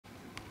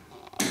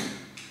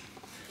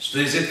So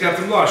is it,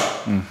 Captain Blush?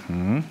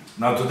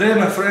 Now today,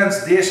 my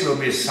friends, this will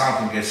be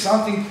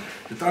something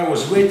that I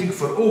was waiting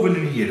for over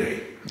a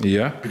year.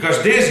 Yeah.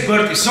 Because this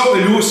bird is so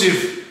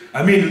elusive.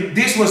 I mean,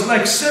 this was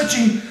like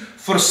searching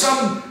for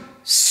some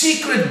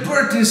secret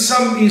bird in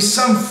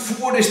some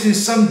forest, in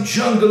some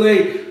jungle,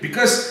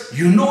 because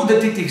you know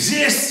that it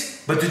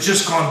exists, but you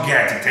just can't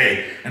get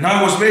it, And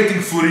I was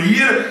waiting for a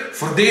year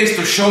for this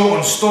to show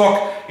on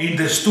stock in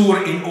the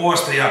store in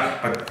Austria.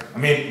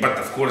 But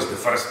of course, the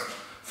first time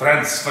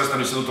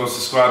we salute our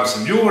subscribers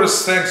and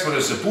viewers. Thanks for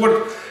your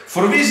support,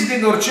 for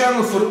visiting our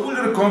channel, for all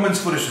your comments,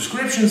 for your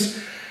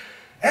subscriptions,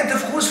 and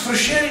of course for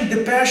sharing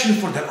the passion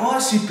for the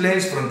RC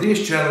planes from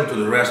this channel to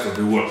the rest of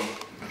the world.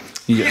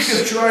 Yes. We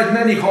have tried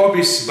many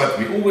hobbies, but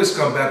we always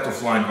come back to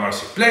flying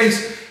RC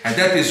planes, and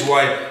that is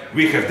why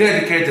we have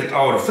dedicated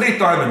our free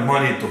time and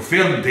money to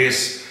film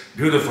this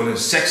beautiful and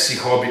sexy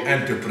hobby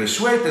and to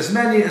persuade as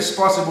many as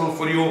possible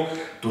for you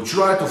to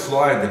try to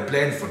fly the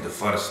plane for the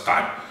first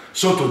time.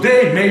 So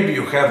today maybe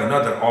you have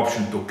another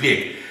option to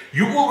click.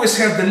 You always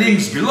have the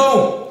links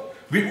below.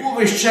 We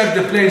always check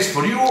the planes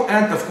for you,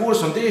 and of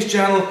course on this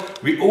channel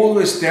we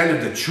always tell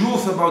you the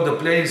truth about the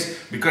planes,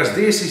 because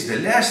this is the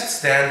last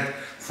stand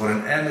for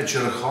an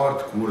amateur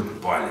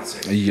hardcore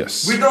pilot.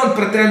 Yes. We don't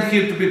pretend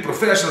here to be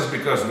professionals,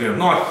 because we are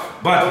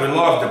not, but we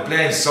love the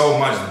planes so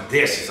much that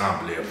this is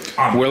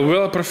unbelievable. Well,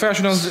 we're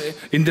professionals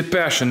in the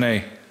passion,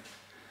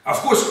 Of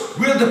course,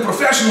 we're the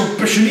professional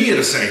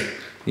passioneers,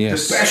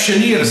 Yes. The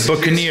passioneers.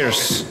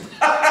 Buccaneers.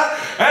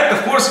 And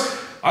of course,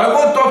 I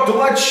won't talk too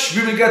much,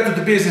 we will get to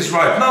the business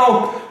right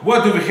now.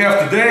 What do we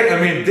have today?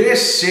 I mean,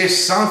 this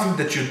is something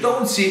that you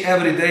don't see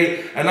every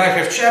day, and I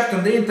have checked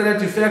on the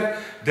internet. In fact,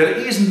 there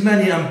isn't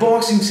many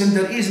unboxings and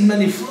there isn't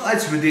many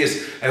flights with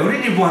this. I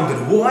really wonder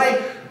why.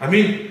 I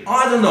mean,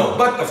 I don't know,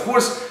 but of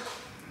course,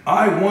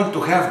 I want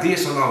to have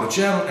this on our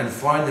channel, and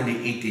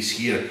finally it is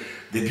here.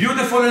 The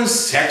beautiful and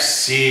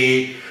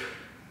sexy,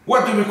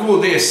 what do we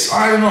call this?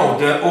 I don't know,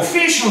 the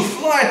official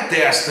flight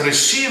test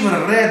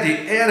receiver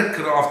ready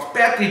aircraft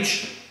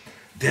package,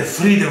 the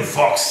Freedom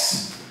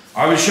Fox.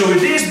 I will show you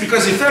this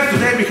because in fact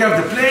today we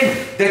have the plane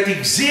that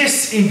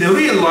exists in the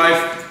real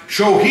life.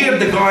 Show here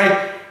the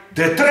guy,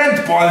 the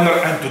Trent Palmer,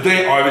 and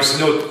today I will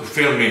salute,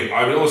 film me,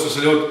 I will also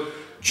salute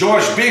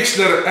Josh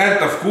Bixler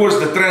and of course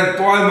the Trent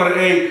Palmer.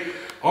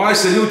 I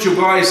salute you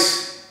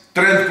guys,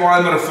 Trent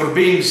Palmer, for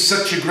being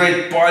such a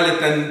great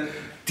pilot and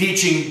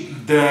teaching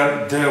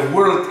the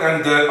world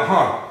and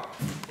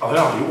oh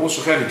yeah, you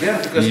also have it there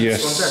because yes.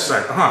 It's on that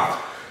side.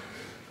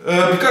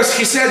 Because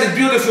he said it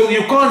beautiful,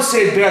 you can't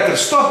say it better.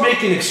 Stop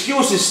making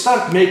excuses,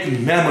 start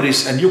making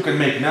memories, and you can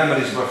make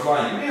memories by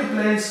flying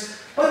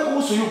airplanes, but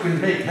also you can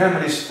make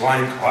memories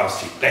flying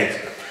RC planes.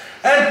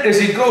 And as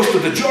it goes to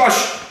the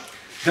Josh,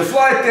 the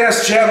flight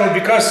test channel,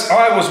 because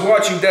I was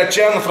watching that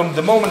channel from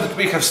the moment that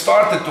we have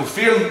started to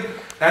film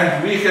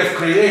and we have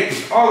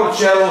created our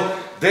channel.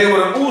 They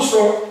were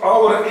also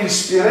our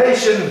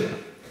inspiration.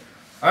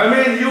 I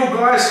mean, you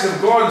guys have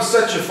gone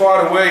such a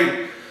far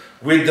way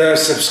with the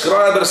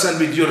subscribers and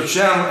with your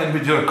channel and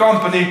with your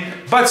company,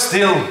 but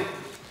still,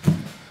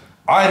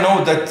 I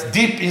know that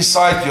deep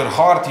inside your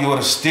heart you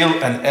are still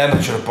an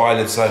amateur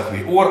pilot like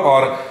we all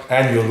are,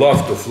 and you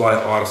love to fly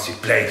RC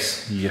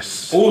planes.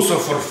 Yes. Also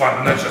for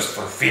fun, not just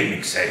for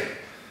filming sake.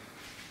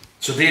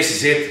 So this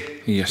is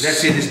it. Yes. Let's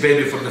see this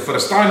baby for the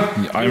first time.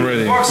 Yeah, I'm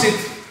ready. Box it.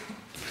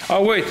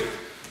 Oh wait,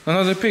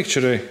 another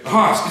picture,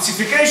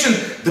 Specification.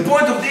 The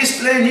point of this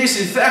plane is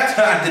in fact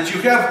that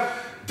you have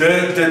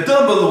the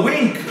double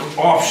wing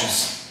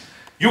options.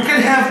 You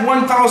can have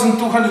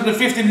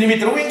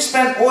 1250mm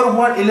wingspan or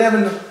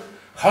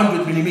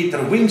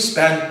 1100mm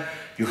wingspan.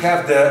 You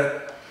have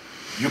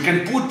you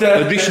can put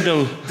the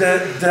additional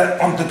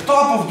on the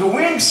top of the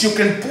wings. You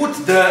can put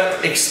the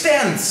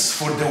extends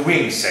for the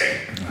wings,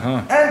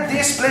 and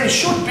this plane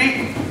should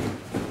be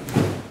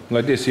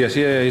like this. Yes,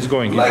 yeah, it's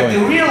going. Like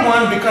the real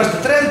one, because the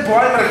Trent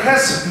Palmer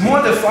has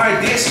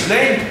modified this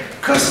plane,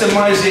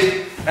 customized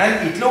it,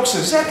 and it looks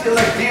exactly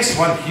like this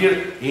one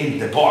here in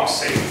the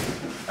box.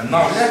 And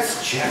now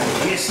let's check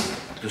this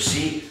to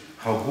see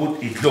how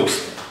good it looks.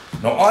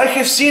 Now I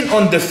have seen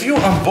on the few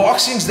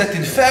unboxings that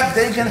in fact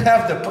they can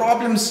have the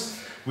problems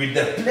with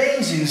the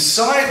planes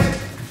inside,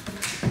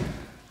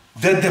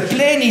 that the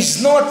plane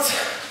is not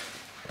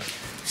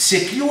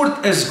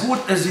secured as good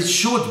as it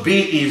should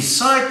be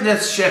inside.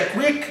 Let's check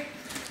quick.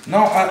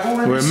 Now I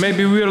already well,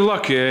 maybe we're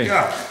lucky,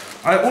 Yeah,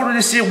 I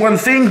already see one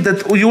thing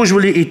that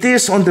usually it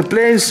is on the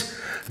planes.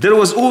 There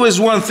was always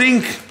one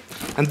thing,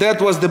 and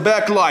that was the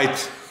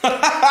backlight.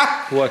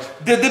 What?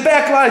 The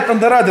backlight on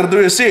the rudder,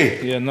 do you see?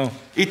 Yeah, no.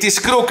 It is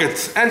crooked,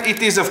 and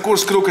it is of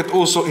course crooked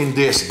also in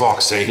this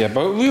box. Yeah,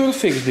 but we will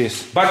fix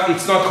this. But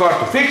it's not hard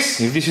to fix.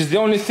 If this is the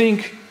only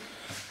thing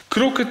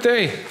crooked,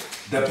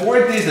 The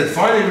point is that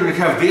finally we will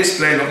have this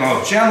plane on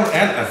our channel,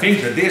 and I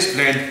think that this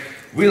plane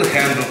will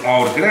handle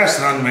our grass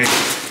runway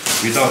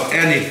without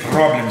any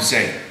problems.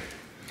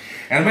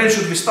 And when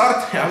should we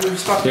start? Yeah, we will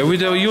start. Yeah,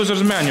 with the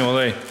user's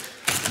manual,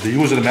 The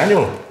user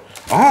manual?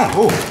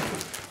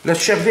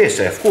 Let's check this,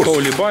 of course.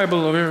 Holy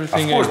Bible of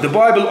everything. Of course, the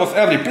Bible of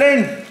every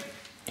plane.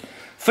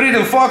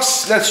 Freedom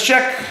Fox, let's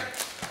check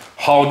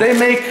how they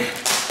make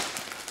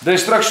the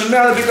instruction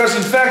manual, because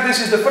in fact this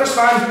is the first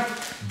time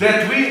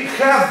that we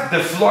have the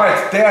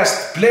flight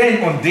test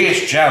plane on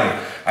this channel.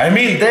 I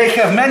mean, they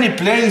have many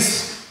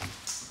planes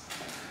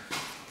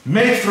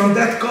made from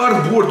that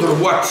cardboard or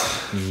what?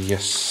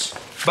 Yes.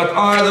 But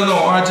I don't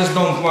know, I just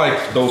don't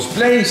like those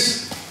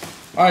planes.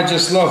 I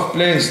just love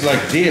planes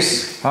like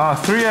this.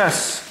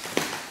 3S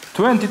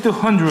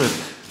 2200.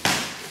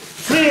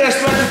 3S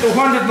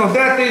 2200, now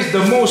that is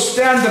the most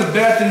standard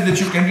battery that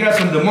you can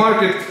get on the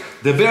market.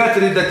 The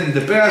battery that in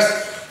the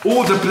past,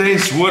 all the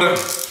planes were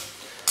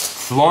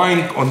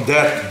flying on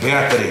that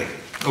battery.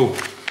 Oh,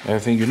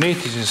 Everything you need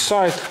is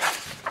inside.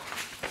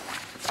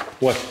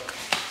 What?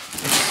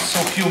 it's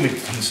so humid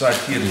inside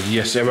here.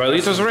 Yes, well,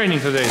 it was raining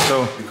today,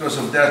 so. Because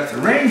of that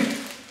rain.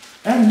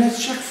 And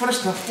let's check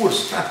first, of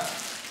course.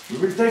 We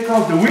will take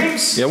out the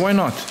wings. Yeah, why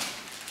not?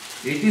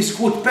 It is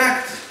good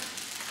packed.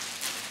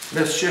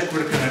 Let's check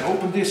where can I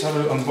open this. I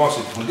will unbox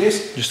it on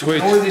this. Just you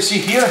wait. can already see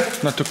here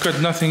Not to cut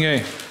nothing,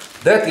 eh?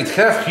 that it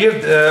have here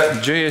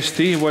the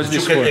JST, what's you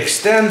this can for?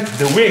 extend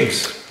the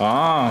wings.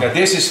 Ah, Yeah,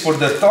 this is for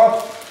the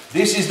top.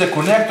 This is the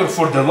connector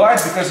for the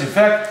light, because in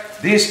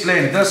fact this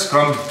plane does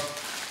come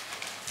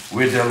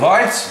with the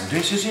lights.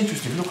 This is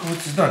interesting. Look how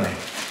it's done.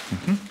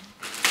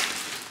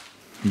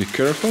 be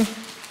careful.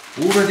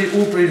 Already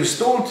all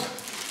pre-installed.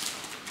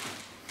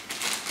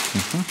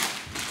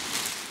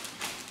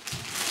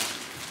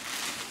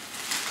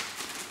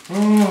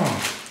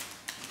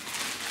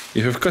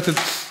 You have cut it,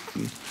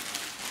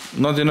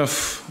 not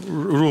enough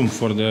room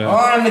for the.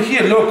 And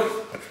here, look,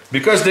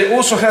 because they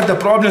also had the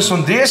problems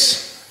on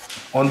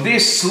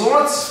these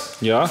slots,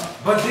 Yeah.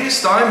 but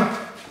this time,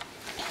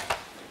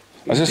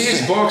 in As I this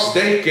say- box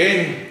they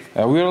came.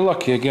 We are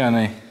lucky again,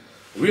 eh?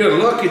 We are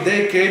lucky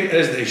they came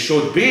as they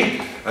should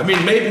be. I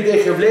mean, maybe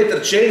they have later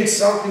changed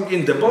something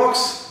in the box,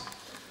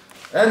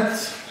 and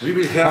we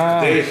will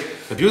have today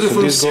a beautiful,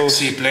 So this goes-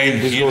 sexy plane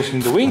this here goes in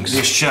the wings? on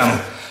this channel.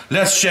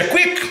 Let's check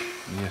quick.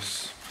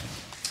 Yes.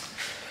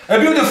 A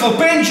beautiful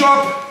paint job,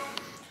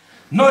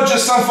 not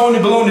just some phony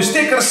baloney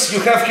stickers. You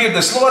have here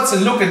the slots,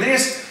 and look at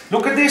this.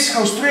 Look at this,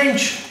 how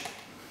strange.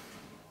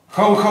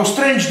 How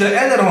strange the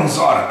ailerons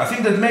are. I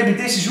think that maybe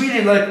this is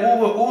really like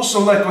also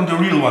like on the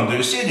real one. Do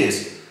you see this?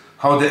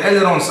 How the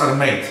ailerons are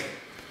made.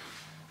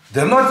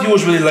 They're not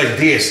usually like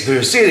this. Do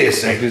you see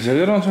this? Eh? These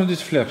ailerons or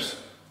these flaps?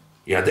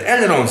 Yeah, the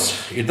ailerons,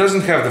 it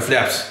doesn't have the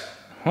flaps.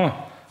 Huh.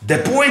 The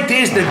point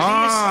is that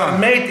these are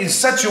made in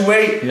such a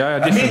way.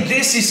 Yeah, I mean,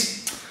 this is.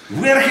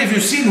 Where have you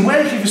seen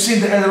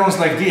the ailerons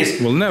like this?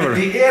 Well, never.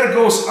 That the air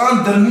goes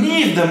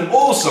underneath them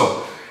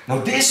also. Now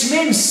this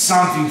means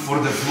something for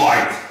the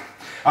flight.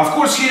 Of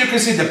course, here you can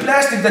see the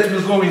plastic that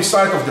will go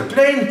inside of the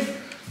plane,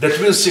 that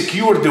will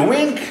secure the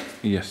wing.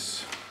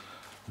 Yes.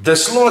 The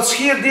slots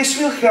here, this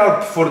will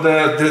help for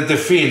the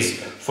fins,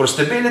 for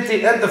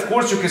stability, and of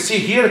course you can see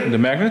here The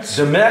magnets?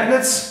 the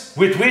magnets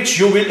with which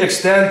you will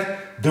extend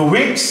the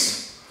wings.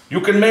 You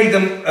can make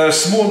them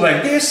small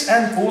like this,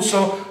 and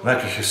also,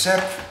 like you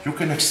said, you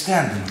can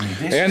extend them like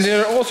this. And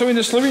they're also in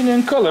the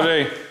Slovenian color,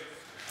 eh?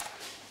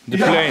 The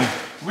plane.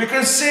 We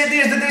can say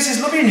that this is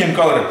Slovenian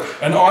color,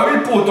 and I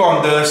will put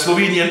on the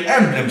Slovenian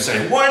emblem,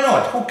 say, why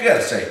not? Who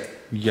cares, say?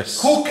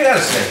 Yes. Who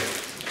cares, say?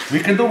 We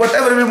can do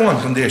whatever we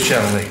want on this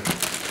channel, eh?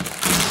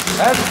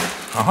 And,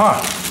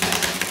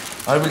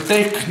 I will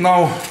take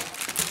now.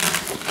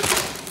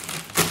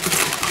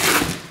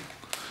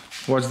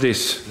 What's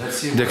this? Let's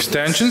see The what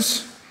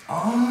extensions?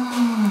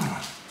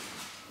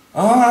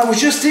 I was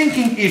just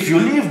thinking, if you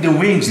leave the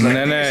wings like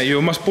No, this,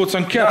 you must put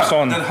some caps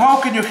on. then how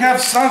can you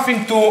have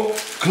something to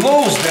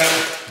close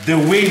the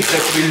wings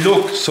that will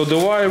look So the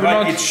wire will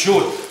like not. it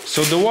should?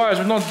 So the wires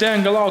will not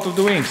dangle out of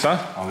the wings, huh?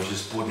 I will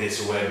just put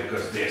this away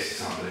because this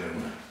is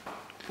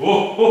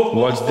unbelievable.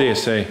 What's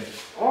this, eh?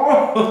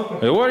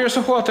 Hey, why are you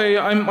so hot?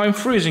 I'm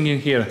freezing in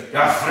here.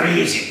 Yeah,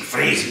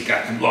 freezing,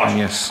 Captain Blush.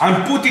 Yes.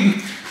 I'm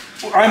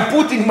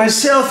putting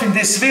myself in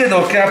this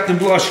video, Captain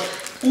Blush.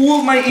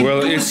 All my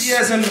Well,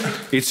 enthusiasm.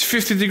 It's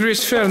 50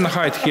 degrees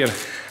Fahrenheit here.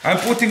 I'm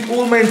putting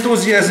all my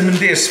enthusiasm in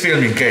this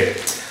filming, okay?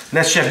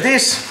 Let's check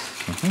this.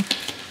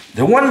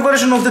 The one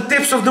version of the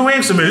tips of the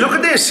wings. I mean, look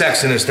at this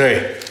sexiness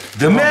there.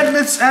 The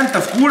magnets and,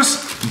 of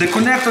course, the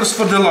connectors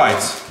for the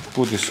lights.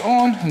 Put this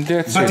on, and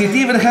that's But it. it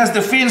even has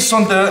the fins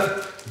on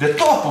the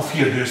top of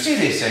here. Do you see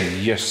this?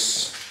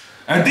 Yes.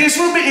 And this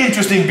will be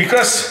interesting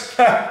because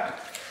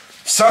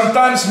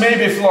sometimes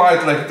maybe fly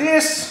it like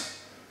this,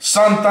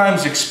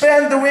 sometimes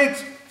expand the wing.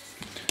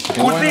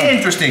 Could be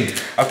interesting.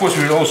 Of course,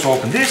 we will also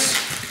open this.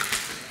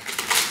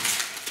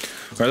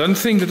 I don't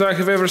think that I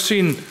have ever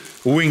seen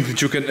a wing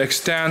that you can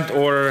extend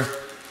or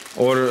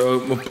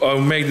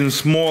make them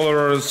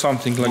smaller or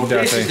something like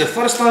that. This is Eh? the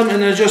first time,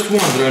 and I just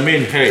wonder, I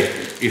mean, hey,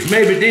 if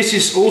maybe this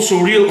is also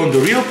real on the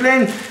real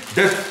plane,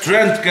 that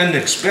Trent can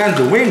expand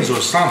the wings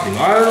or something,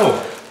 I don't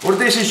know. Or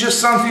this is just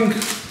something,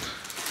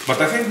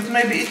 but I think that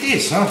maybe it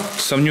is, huh?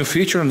 Some new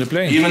feature on the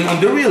plane. Even on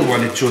the real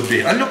one it should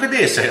be. And look at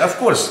this, of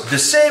course, the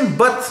same,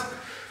 but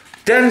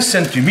 10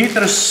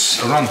 centimeters,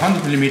 around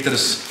 100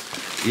 millimeters,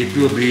 it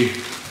will be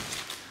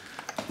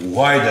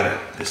wider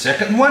the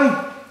second one.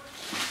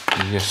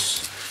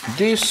 Yes.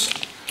 This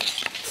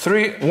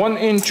 1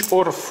 inch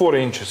or 4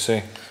 inches,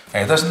 say.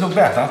 Hey, it doesn't look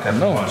bad, huh?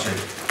 No.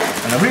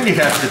 And I'm really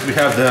happy that we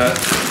have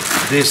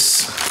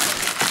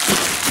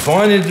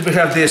finally we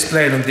have this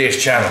plane on this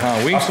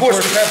channel. Wing of course,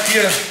 we have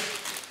here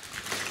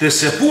the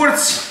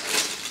supports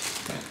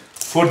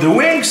for the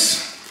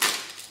wings.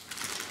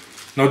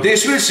 Now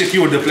this will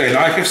secure the plane.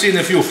 I have seen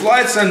a few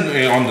flights, and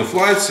on the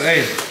flights,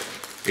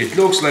 it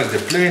looks like the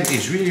plane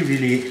is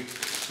really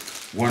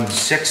one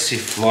sexy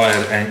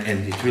flyer,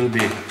 and it will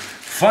be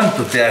fun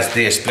to test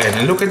this plane.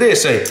 And look at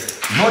this,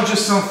 not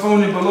just some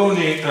phony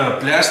baloney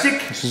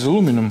plastic. This is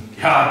aluminum.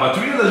 Yeah, but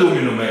real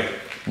aluminum,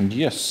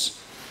 Yes.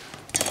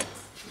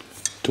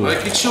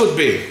 Like it should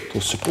be. 2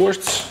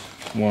 supports,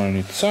 1 on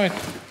each side.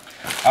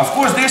 Of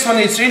course, this one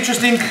is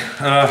interesting.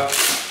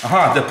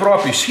 The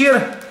prop is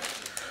here.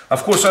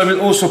 Of course, I will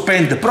also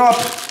paint the prop.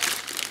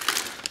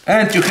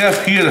 And you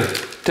have here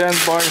 10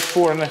 by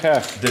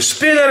 4.5. the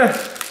spinner.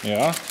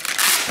 Yeah.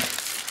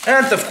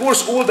 And of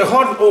course, all the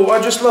hard. Oh, I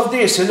just love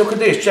this. And look at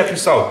this. Check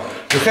this out.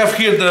 You have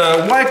here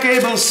the Y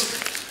cables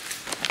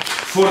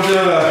for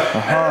the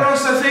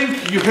ailerons, I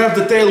think. You have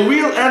the tail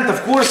wheel, and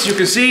of course, you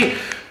can see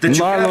the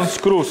nylon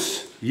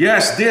screws.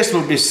 Yes, this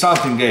will be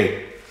something,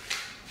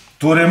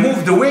 To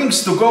remove the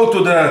wings to go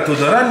to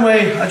the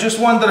runway, I just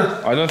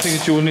wonder. I don't think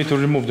that you will need to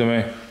remove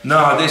them,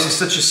 No, this is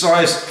such a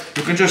size.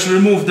 You can just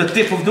remove the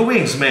tip of the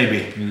wings,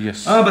 maybe.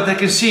 Yes. But I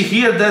can see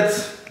here that.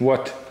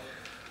 What?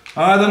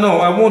 I don't know.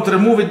 I won't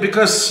remove it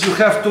because you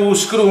have to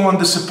screw on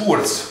the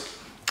supports.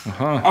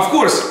 Of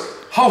course,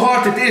 how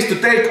hard it is to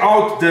take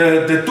out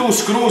the 2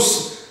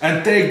 screws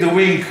and take the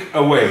wing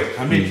away.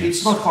 I mean,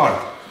 it's not hard.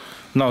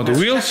 Now the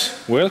wheels.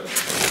 Well.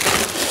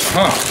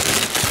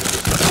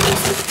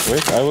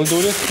 Wait, I will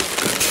do this.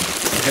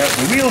 You have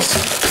the wheels.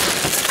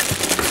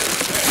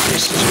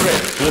 This is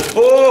great.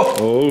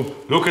 Oh!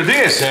 Look at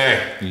this,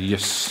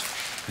 Yes.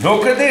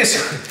 Look at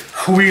this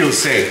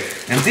wheels,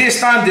 And this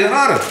time they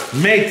are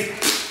made.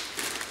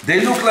 They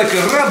look like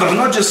a rubber,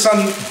 not just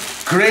some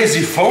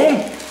crazy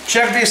foam.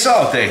 Check this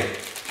out,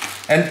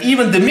 And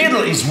even the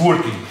middle is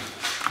working.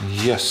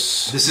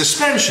 Yes. The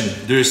suspension.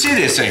 Do you see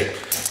this,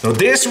 Now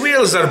these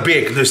wheels are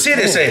big. Do you see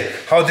this,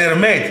 how they're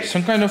made?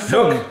 Some kind of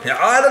foam. Look,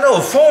 I don't know,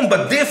 foam,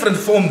 but different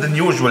foam than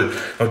usual.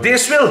 Now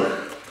this will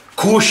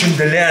cushion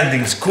the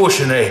landings,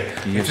 cushion,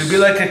 It will be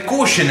like a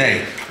cushion,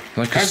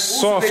 Like a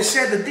soft. They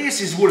said that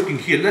this is working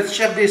here. Let's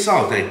check this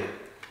out,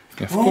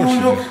 Of course.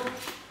 Look.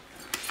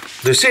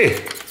 Do you see?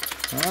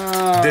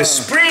 The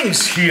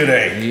springs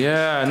here,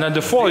 Yeah, now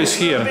the fall is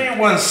here. Be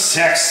one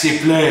sexy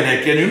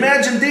plane, Can you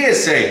imagine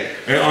this,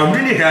 I'm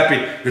really happy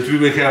that we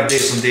will have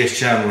this on this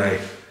channel,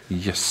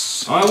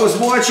 Yes. I was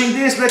watching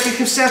this like I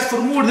have said for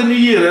more than a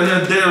year,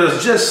 and there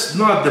was just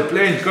not the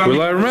plane coming.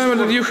 Well, I remember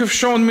that you have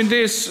shown me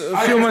this a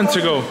few months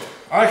ago.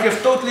 I have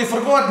totally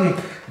forgotten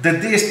that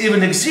this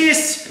even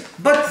exists,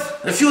 but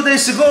a few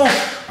days ago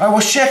I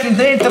was checking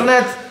the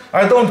internet.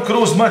 I don't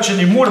cruise much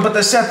anymore, but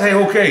I said, hey,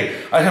 okay,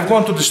 I have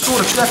gone to the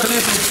store, check a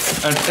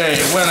little, and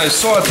when I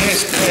saw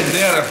this plane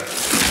there,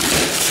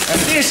 and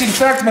this, in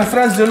fact, my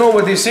friends, don't know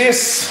what this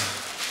is.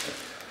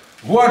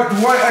 Why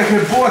I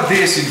have bought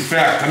this, in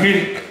fact. I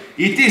mean,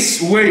 it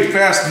is way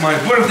past my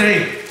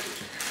birthday,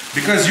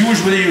 because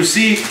usually you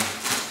see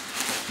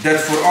that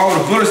for our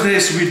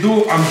birthdays we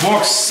do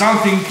unbox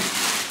something,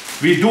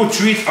 we do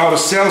treat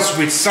ourselves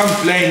with some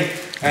plane,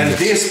 and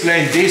this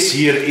plane this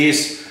year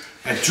is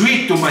a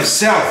treat to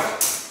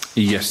myself.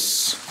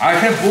 Yes. I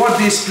have bought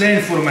this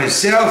plane for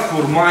myself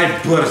for my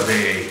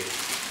birthday,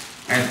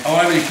 and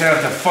I will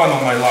have the fun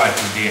of my life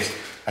with this.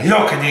 And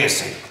look at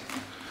this,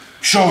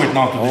 Show it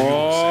now to the viewers.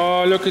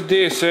 Oh, look at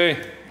this,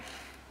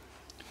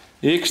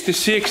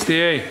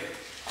 XT60,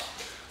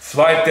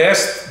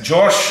 FliteTest,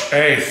 Josh,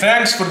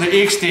 thanks for the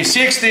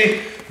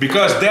XT60,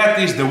 because that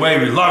is the way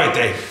we love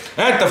it,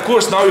 And of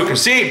course now you can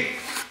see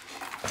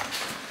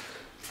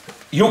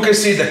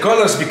the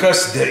colors,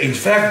 because in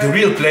fact the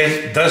real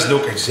plane does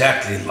look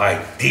exactly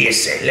like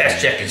this. Let's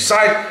check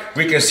inside.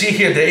 We can see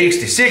here the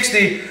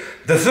XT60,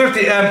 the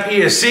 30 amp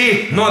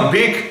ESC, not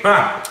big.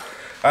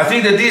 I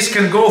think that this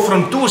can go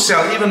from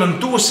 2-cell, even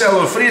on 2-cell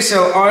or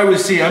 3-cell, I will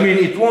see. I mean,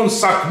 it won't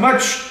suck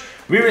much.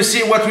 We will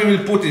see what we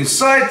will put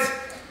inside.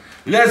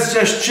 Let's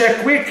just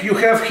check quick. You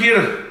have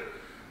here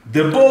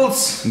the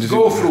bolts,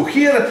 go through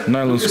here.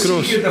 Nylon you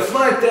screws. see here the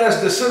flight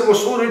test, the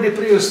servos already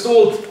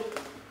pre-installed.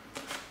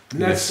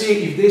 Let's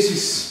see if this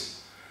is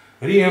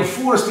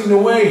reinforced in a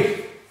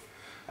way.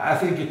 I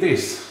think it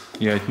is.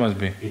 Yeah, it must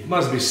be. It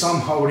must be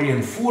somehow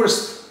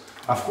reinforced.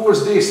 Of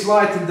course, this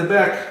light in the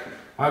back,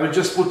 I will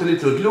just put a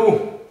little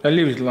glue. I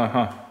leave it like,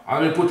 I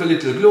will put a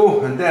little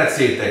glue, and that's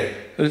it.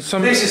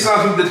 This is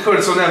something that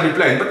hurts on every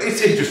plane, but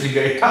it's interesting.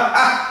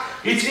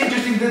 It's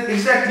interesting that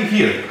exactly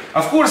here.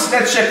 Of course,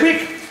 let's check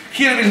quick.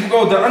 Here will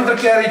go the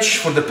undercarriage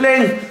for the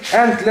plane,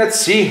 and let's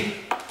see.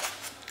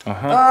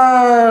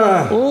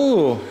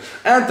 Oh.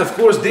 And of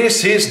course,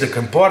 this is the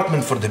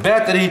compartment for the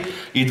battery.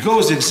 It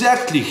goes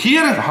exactly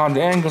here.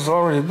 The angle's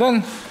already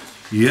done.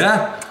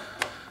 Yeah.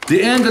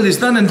 The angle is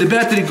done and the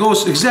battery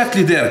goes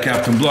exactly there,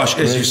 Captain Blush,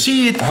 as you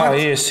see it. Ah,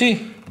 yeah,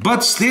 see?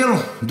 But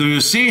still, do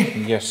you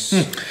see? Yes.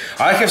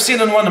 I have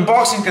seen on one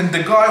unboxing and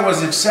the guy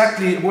was in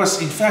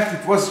fact,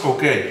 it was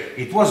okay.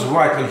 It was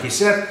right when he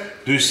said,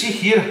 do you see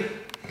here?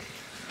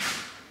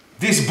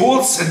 These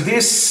bolts and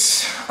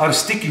this are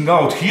sticking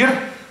out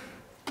here.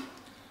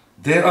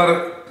 They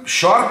are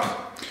sharp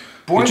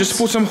points. You just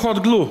put some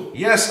hot glue.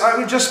 Yes, I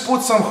will just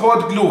put some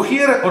hot glue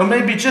here, or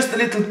maybe just a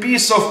little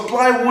piece of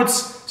plywood,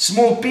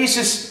 small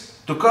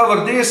pieces to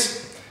cover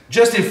this.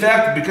 Just in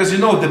fact, because you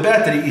know the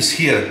battery is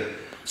here.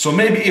 So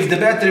maybe if the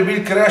battery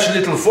will crash a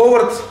little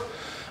forward,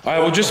 I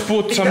will just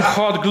put some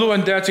hot glue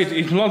and that's it.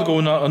 It will not go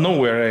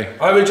nowhere, eh?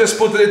 I will just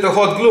put a little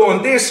hot glue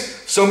on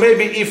this. So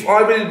maybe if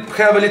I will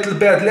have a little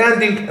bad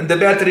landing and the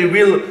battery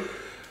will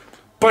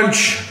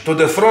punch to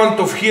the front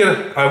of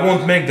here, I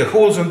won't make the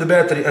holes on the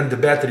battery and the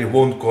battery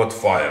won't caught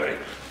fire. Eh?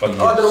 But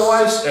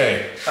otherwise,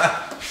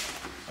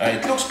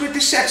 it looks pretty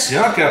sexy,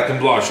 huh, Captain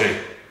Blush? Eh?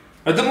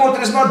 And the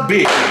motor is not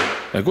big.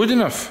 Good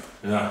enough.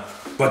 Yeah,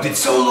 but it's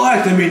so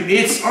light. I mean,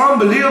 it's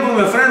unbelievable,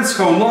 my friends,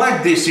 how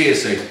light this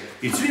is. Eh?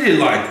 It's really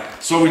light,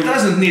 so it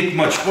doesn't need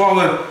much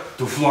power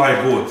to fly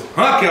good.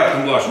 Huh,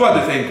 Captain Blush? What do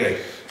you think? Eh?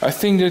 I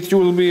think that you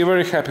will be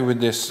very happy with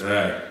this.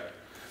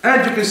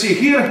 And you can see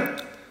here,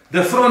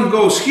 the front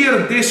goes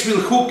here. This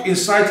will hook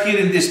inside here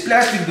in this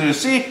plastic, do you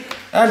see?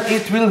 And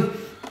it will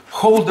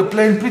hold the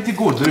plane pretty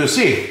good, do you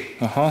see?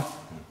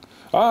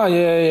 Ah,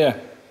 yeah.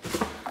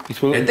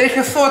 It will. And they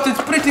have thought it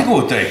pretty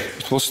good, eh?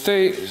 It will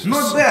stay.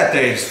 Not bad,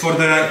 eh?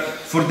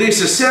 For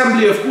this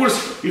assembly, of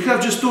course, you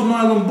have just 2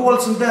 nylon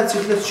bolts and that's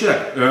it. Let's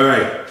check.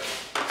 Alright.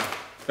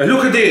 And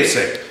look at this,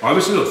 eh?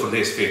 Obviously, look for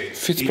this fit.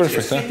 Fits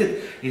perfect, huh?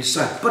 Fitted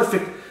inside,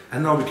 perfect.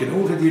 And now we can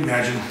already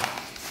imagine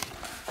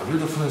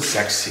beautiful and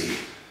sexy.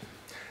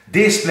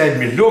 This plane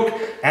will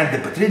look, and the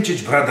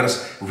Petrincic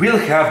brothers will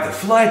have the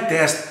flight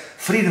test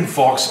Freedom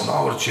Fox on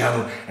our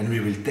channel, and we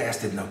will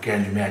test it. Now,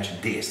 can you imagine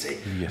this? Eh?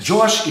 Yes.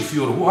 Josh, if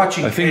you're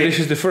watching, I think this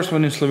is the first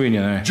one in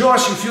Slovenia. Eh?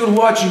 Josh, if you're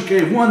watching,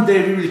 one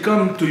day we will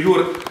come to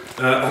your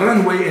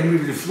runway and we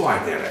will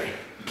fly there, eh?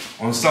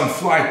 On some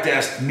flight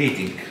test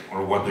meeting,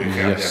 or what do you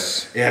have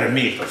there? Air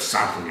meet or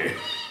something, eh?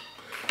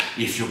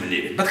 If you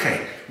believe it. But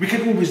hey, we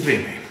can always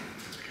dream, eh?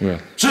 Well.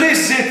 So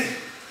this is it.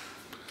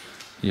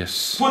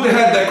 Yes. Put the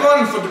head back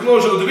on for the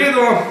closure of the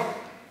video.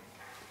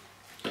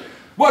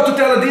 What to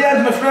tell at the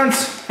end, my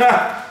friends?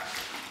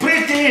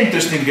 Pretty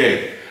interesting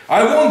game.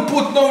 I won't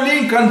put no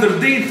link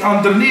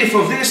underneath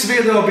of this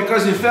video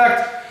because in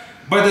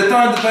fact, by the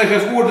time that I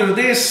have ordered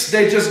this,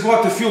 they just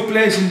got a few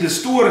planes in the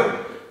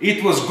store.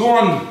 It was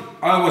gone.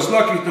 I was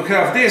lucky to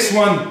have this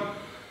one.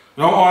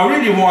 Now I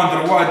really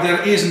wonder why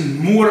there isn't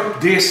more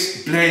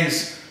these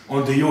planes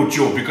on the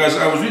YouTube, because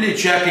I was really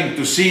checking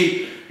to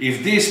see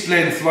if this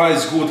plane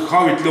flies good,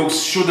 how it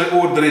looks, should I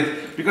order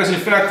it, because in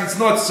fact it's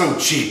not so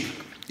cheap.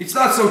 It's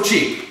not so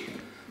cheap.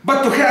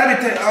 But to have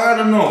it, I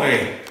don't know,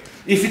 hey.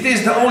 If it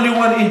is the only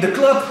one in the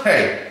club,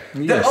 hey,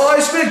 the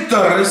eyes will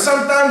turn.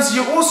 Sometimes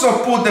you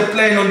also put the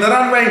plane on the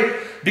runway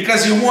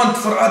because you want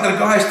for other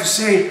guys to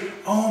say,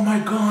 oh my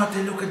God,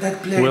 look at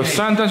that plane. Well,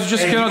 sometimes you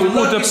just cannot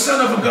put the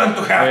son of a gun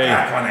to have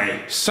that one, eh?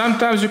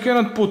 Sometimes you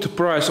cannot put a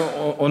price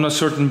on a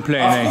certain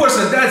plane. Of course,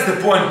 and that's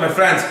the point, my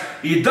friends.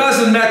 It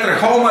doesn't matter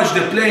how much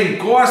the plane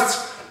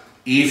costs.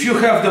 If you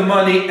have the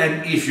money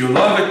and if you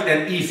love it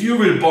and if you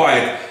will buy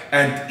it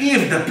and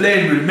if the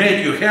plane will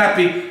make you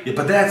happy,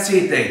 but that's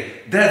it, eh?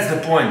 That's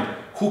the point.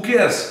 Who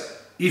cares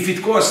if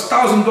it costs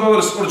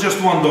 $1,000 or just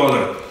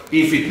 $1?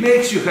 If it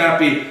makes you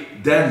happy,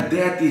 then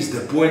that is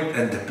the point,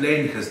 and the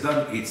plane has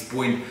done its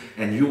point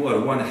and you are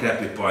one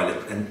happy pilot,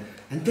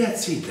 and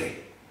that's it, eh?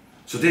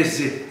 So this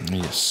is it.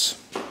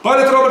 Yes.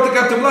 Pilot Robert and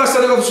Captain Blush,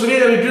 Takeoff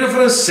Slovenia with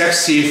beautiful and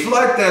sexy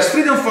flight test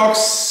Freedom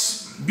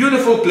Fox,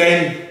 beautiful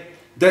plane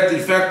that in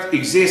fact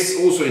exists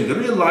also in the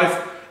real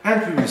life,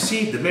 and we will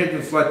see the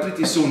maiden flight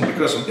pretty soon,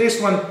 because on this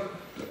one,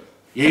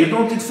 you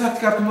don't, in fact,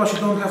 Captain Blush, you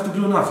don't have to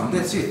do nothing,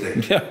 that's it,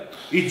 eh? Yeah.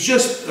 It's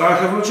just, I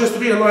have just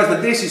realized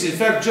that this is in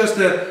fact just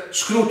a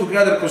screw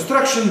together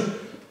construction,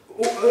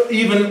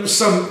 even just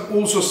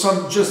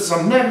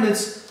some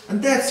magnets,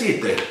 and that's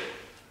it, eh?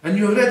 And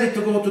you're ready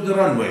to go to the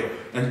runway.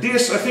 And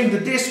this, I think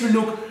that this will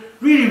look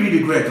really, really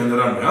great on the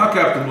runway, huh,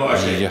 Captain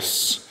Blush?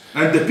 Yes.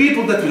 And the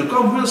people that will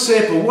come will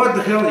say, but what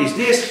the hell is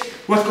this?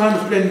 What kind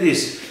of plane is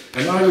this?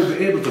 And I will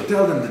be able to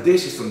tell them that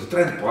this is from the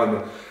Trent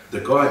Palmer, the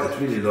guy that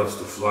really loves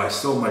to fly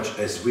so much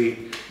as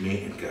me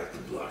and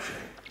Captain Blush.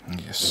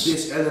 Yes. And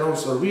these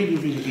ailerons are really,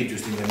 really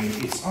interesting. I mean,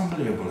 it's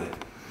unbelievable.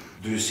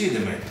 Do you see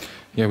them, eh?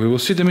 Yeah, we will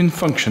see them in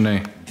function,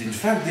 eh? In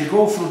fact, they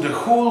go through the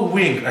whole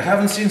wing. I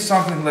haven't seen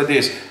something like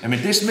this. I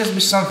mean, this must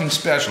be something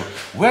special.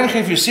 Where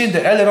have you seen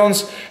the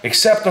ailerons,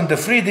 except on the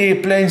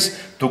 3D planes,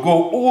 to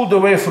go all the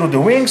way through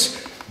the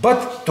wings,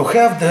 but to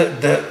have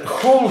the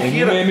whole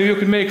here... Maybe you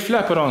could make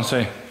flaperons,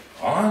 eh?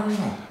 I don't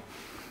know.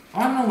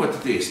 I don't know what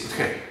it is, but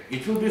hey,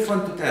 it will be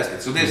fun to test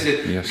it. So this is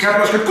it. Yes.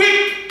 Captain Blush,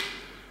 quick!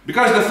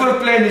 Because the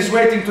third plane is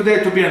waiting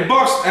today to be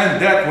unboxed,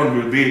 and that one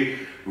will be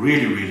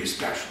really, really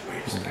special.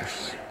 Very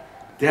special.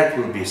 That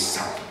will be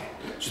something.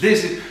 So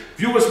this is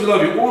Viewers, we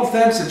love you all.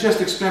 Thanks, and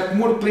just expect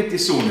more pretty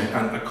soon.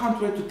 And I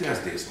can't wait to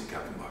test this one,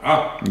 Captain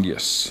Bar.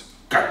 Yes.